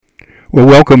Well,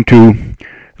 welcome to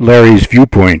Larry's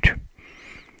Viewpoint.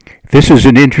 This is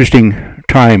an interesting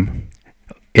time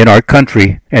in our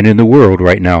country and in the world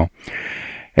right now.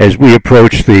 As we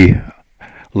approach the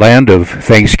land of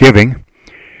Thanksgiving,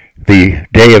 the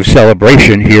day of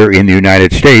celebration here in the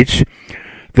United States,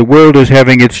 the world is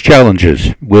having its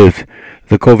challenges with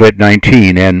the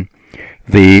COVID-19 and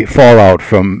the fallout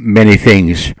from many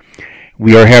things.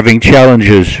 We are having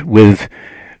challenges with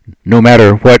no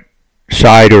matter what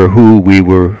side or who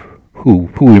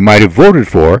we might have voted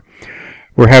for.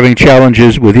 We're having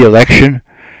challenges with the election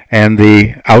and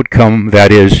the outcome that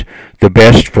is the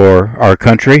best for our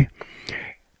country.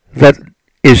 That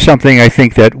is something I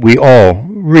think that we all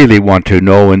really want to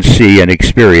know and see and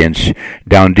experience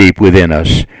down deep within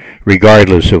us,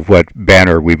 regardless of what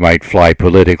banner we might fly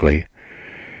politically.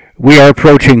 We are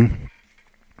approaching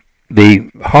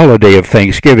the holiday of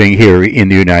Thanksgiving here in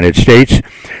the United States,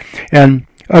 and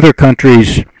other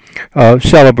countries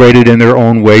celebrate it in their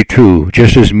own way too,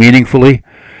 just as meaningfully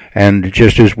and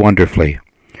just as wonderfully.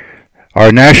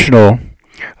 Our national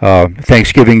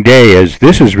Thanksgiving Day, as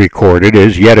this is recorded,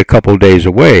 is yet a couple days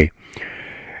away.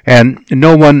 And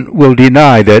no one will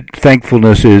deny that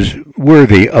thankfulness is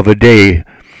worthy of a day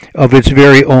of its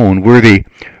very own, worthy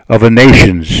of a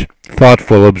nation's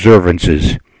thoughtful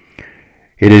observances.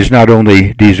 It is not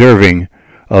only deserving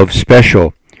of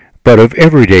special, but of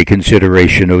everyday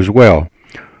consideration as well.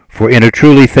 For in a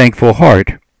truly thankful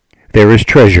heart, there is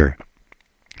treasure.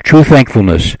 True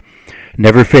thankfulness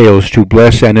never fails to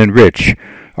bless and enrich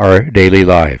our daily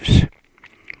lives.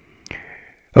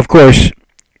 Of course,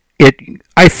 it,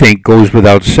 I think, goes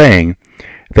without saying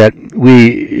that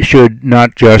we should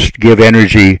not just give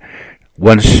energy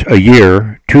once a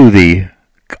year to the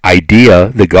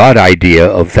God idea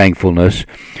of thankfulness,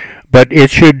 but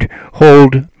it should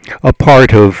hold a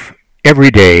part of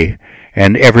every day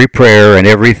and every prayer and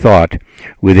every thought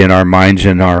within our minds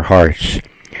and our hearts.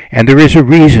 And there is a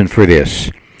reason for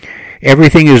this.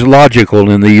 Everything is logical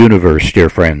in the universe, dear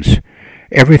friends.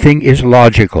 Everything is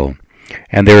logical.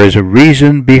 And there is a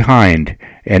reason behind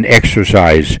an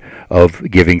exercise of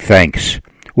giving thanks.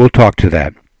 We'll talk to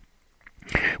that.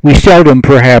 We seldom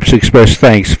perhaps express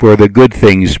thanks for the good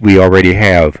things we already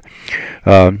have.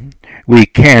 We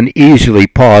can easily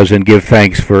pause and give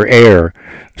thanks for air,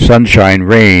 sunshine,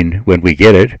 rain when we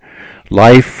get it,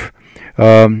 life,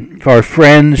 our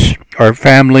friends, our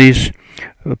families,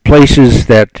 places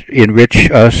that enrich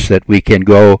us that we can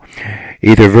go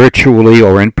either virtually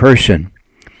or in person.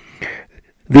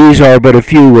 These are but a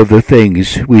few of the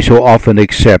things we so often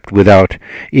accept without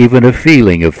even a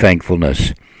feeling of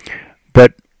thankfulness.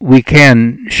 But we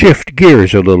can shift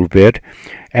gears a little bit,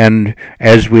 and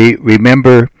as we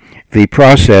remember the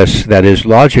process that is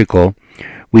logical,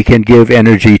 we can give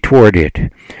energy toward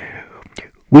it.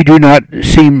 We do not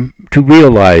seem to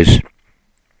realize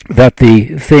that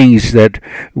the things that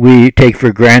we take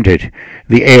for granted,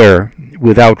 the air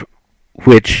without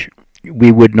which we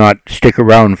would not stick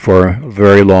around for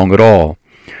very long at all,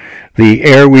 the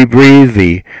air we breathe,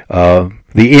 the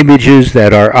images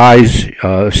that our eyes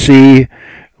see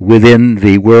within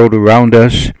the world around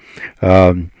us,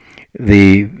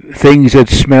 the things that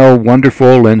smell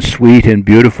wonderful and sweet and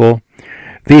beautiful,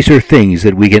 these are things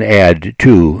that we can add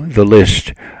to the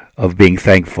list of being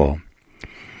thankful.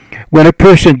 When a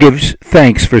person gives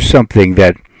thanks for something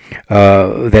that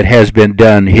has been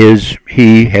done,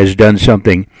 he has done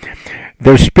something,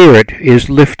 their spirit is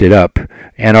lifted up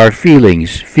and our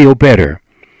feelings feel better.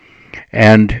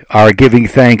 And our giving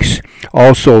thanks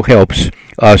also helps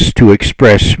us to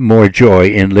express more joy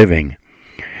in living.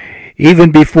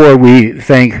 Even before we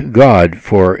thank God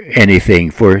for anything,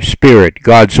 for spirit,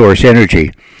 God source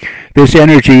energy, this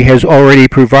energy has already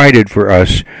provided for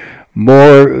us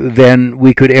more than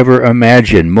we could ever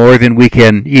imagine, more than we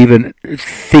can even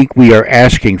think we are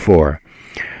asking for.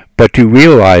 But to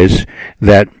realize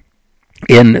that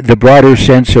in the broader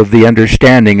sense of the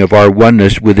understanding of our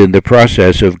oneness within the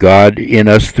process of God in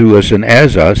us, through us, and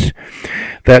as us,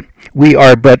 that we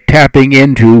are but tapping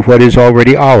into what is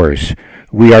already ours.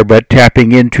 We are but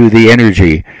tapping into the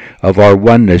energy of our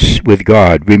oneness with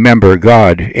God. Remember,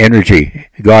 God, energy,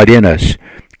 God in us,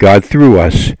 God through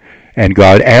us, and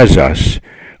God as us.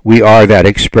 We are that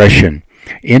expression,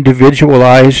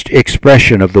 individualized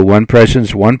expression of the one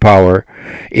presence, one power,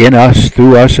 in us,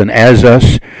 through us, and as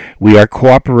us. We are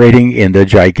cooperating in the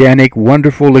gigantic,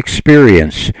 wonderful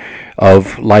experience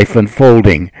of life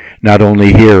unfolding, not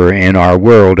only here in our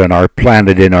world and our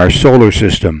planet, in our solar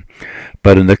system,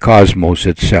 but in the cosmos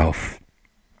itself.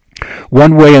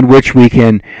 One way in which we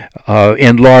can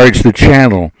enlarge the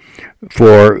channel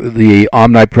for the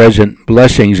omnipresent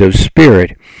blessings of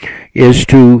Spirit is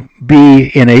to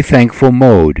be in a thankful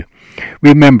mode.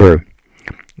 Remember,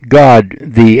 God,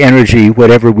 the energy,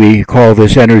 whatever we call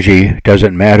this energy,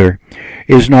 doesn't matter,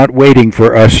 is not waiting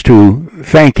for us to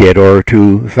thank it or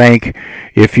to thank,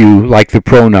 if you like the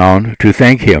pronoun, to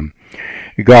thank Him.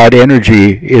 God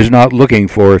energy is not looking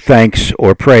for thanks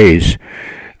or praise.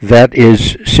 That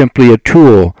is simply a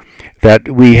tool that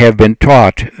we have been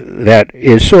taught that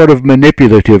is sort of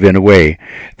manipulative in a way,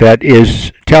 that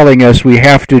is telling us we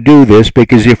have to do this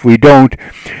because if we don't,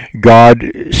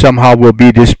 God somehow will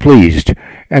be displeased.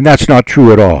 And that's not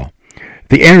true at all.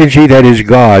 The energy that is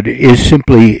God is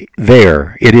simply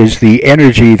there. It is the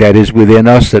energy that is within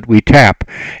us that we tap,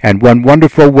 and one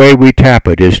wonderful way we tap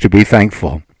it is to be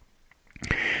thankful.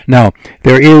 Now,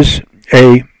 there is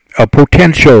a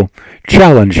potential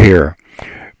challenge here,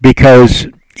 because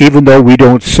even though we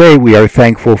don't say we are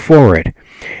thankful for it,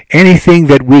 anything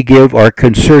that we give our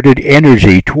concerted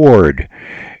energy toward,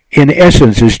 in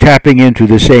essence, is tapping into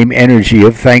the same energy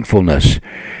of thankfulness.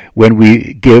 When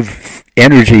we give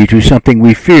energy to something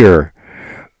we fear,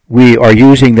 we are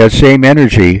using that same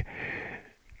energy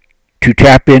to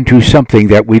tap into something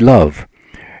that we love.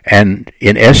 And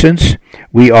in essence,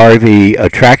 we are the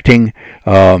attracting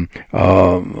the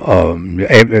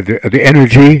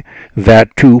energy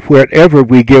that to wherever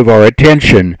we give our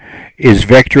attention is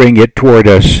vectoring it toward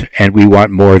us, and we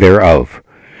want more thereof.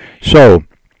 So,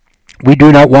 we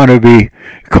do not want to be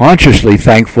consciously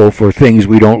thankful for things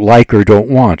we don't like or don't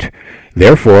want.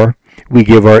 Therefore, we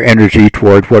give our energy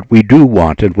toward what we do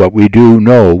want and what we do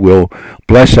know will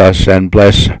bless us and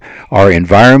bless our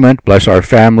environment, bless our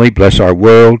family, bless our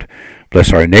world,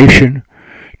 bless our nation,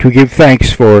 to give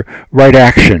thanks for right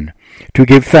action, to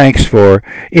give thanks for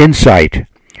insight,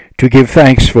 to give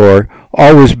thanks for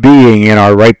always being in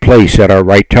our right place at our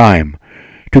right time,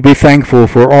 to be thankful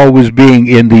for always being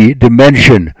in the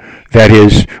dimension that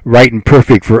is right and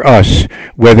perfect for us,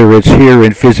 whether it's here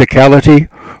in physicality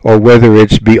or whether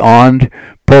it's beyond,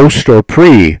 post or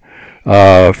pre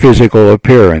physical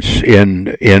appearance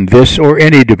in this or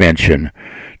any dimension,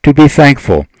 to be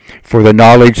thankful for the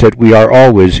knowledge that we are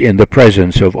always in the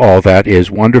presence of all that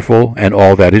is wonderful and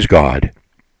all that is God.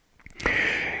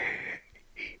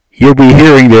 You'll be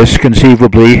hearing this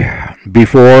conceivably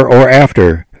before or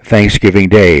after Thanksgiving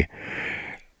Day.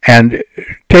 And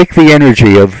take the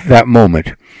energy of that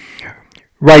moment.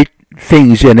 Write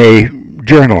things in a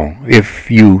journal, if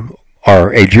you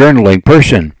are a journaling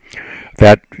person,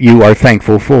 that you are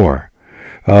thankful for.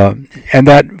 And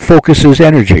that focuses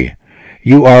energy.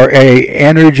 You are a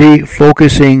energy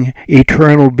focusing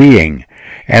eternal being,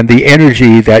 and the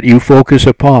energy that you focus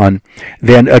upon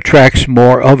then attracts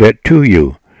more of it to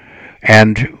you.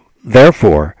 And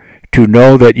therefore, to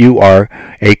know that you are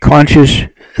a conscious,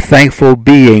 thankful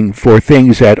being for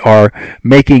things that are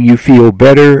making you feel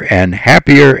better and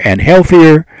happier and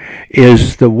healthier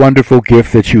is the wonderful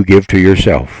gift that you give to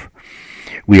yourself.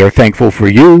 We are thankful for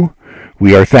you.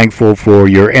 We are thankful for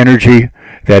your energy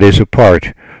that is a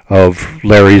part of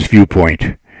Larry's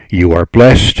viewpoint. You are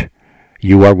blessed.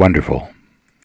 You are wonderful.